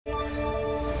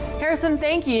Harrison,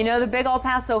 thank you. You know, the big El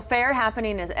Paso Fair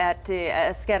happening is at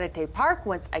Escarete Park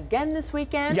once again this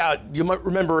weekend. Yeah, you might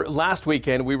remember last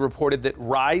weekend we reported that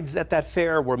rides at that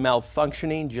fair were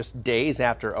malfunctioning just days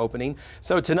after opening.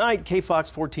 So tonight, Kfox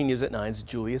 14 News at 9's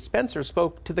Julia Spencer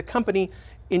spoke to the company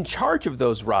in charge of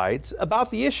those rides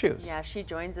about the issues. Yeah, she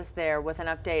joins us there with an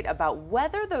update about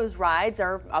whether those rides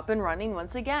are up and running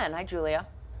once again. Hi, Julia.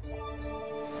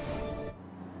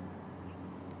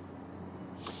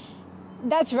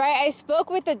 That's right. I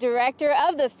spoke with the director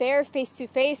of the fair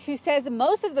face-to-face, who says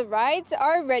most of the rides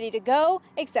are ready to go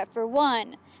except for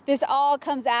one. This all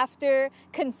comes after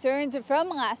concerns from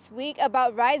last week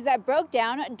about rides that broke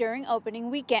down during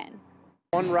opening weekend.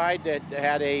 One ride that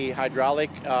had a hydraulic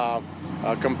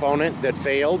component that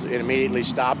failed, it immediately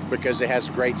stopped because it has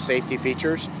great safety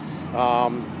features.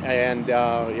 It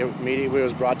immediately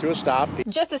was brought to a stop.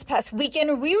 Just this past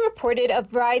weekend, we reported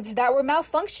of rides that were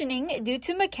malfunctioning due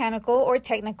to mechanical or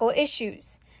technical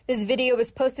issues. This video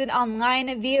was posted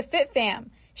online via FitFam,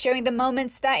 showing the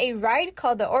moments that a ride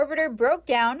called the Orbiter broke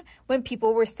down when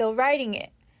people were still riding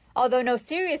it. Although no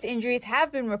serious injuries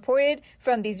have been reported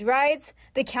from these rides,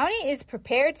 the county is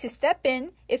prepared to step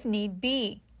in if need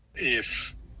be.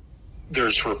 If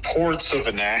there's reports of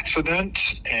an accident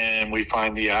and we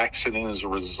find the accident as a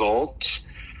result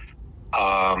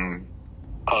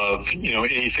of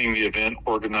anything the event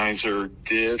organizer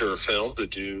did or failed to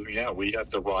do, we have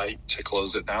the right to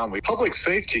close it down. Public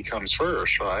safety comes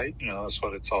first, right? That's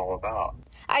what it's all about.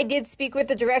 I did speak with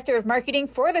the director of marketing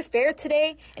for the fair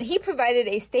today, and he provided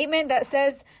a statement that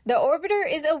says the Orbiter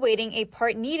is awaiting a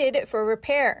part needed for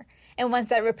repair. And once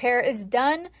that repair is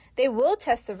done, they will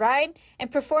test the ride and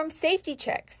perform safety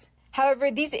checks. However,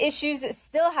 these issues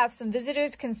still have some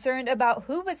visitors concerned about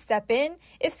who would step in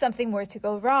if something were to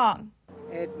go wrong.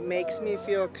 It makes me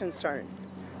feel concerned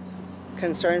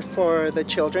for the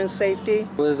children's safety.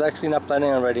 I was actually not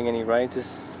planning on riding any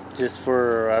rides, just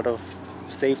for out of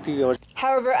safety.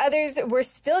 However, others were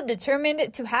still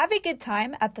determined to have a good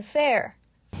time at the fair.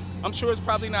 I'm sure it's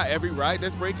probably not every ride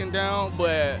that's breaking down,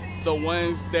 but the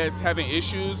ones that's having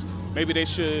issues, maybe they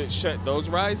should shut those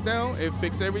rides down and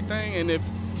fix everything. And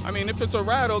if it's a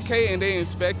ride, okay, and they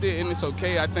inspect it and it's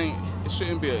okay, I think it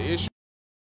shouldn't be an issue.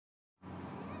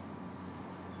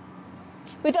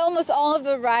 With almost all of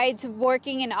the rides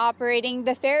working and operating,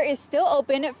 the fair is still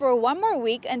open for one more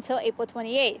week until April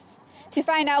 28th. To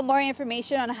find out more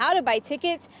information on how to buy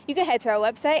tickets, you can head to our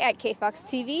website at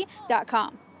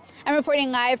kfoxtv.com. I'm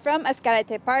reporting live from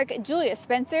Escarete Park, Julia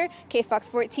Spencer, Kfox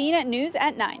 14 News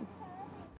at 9.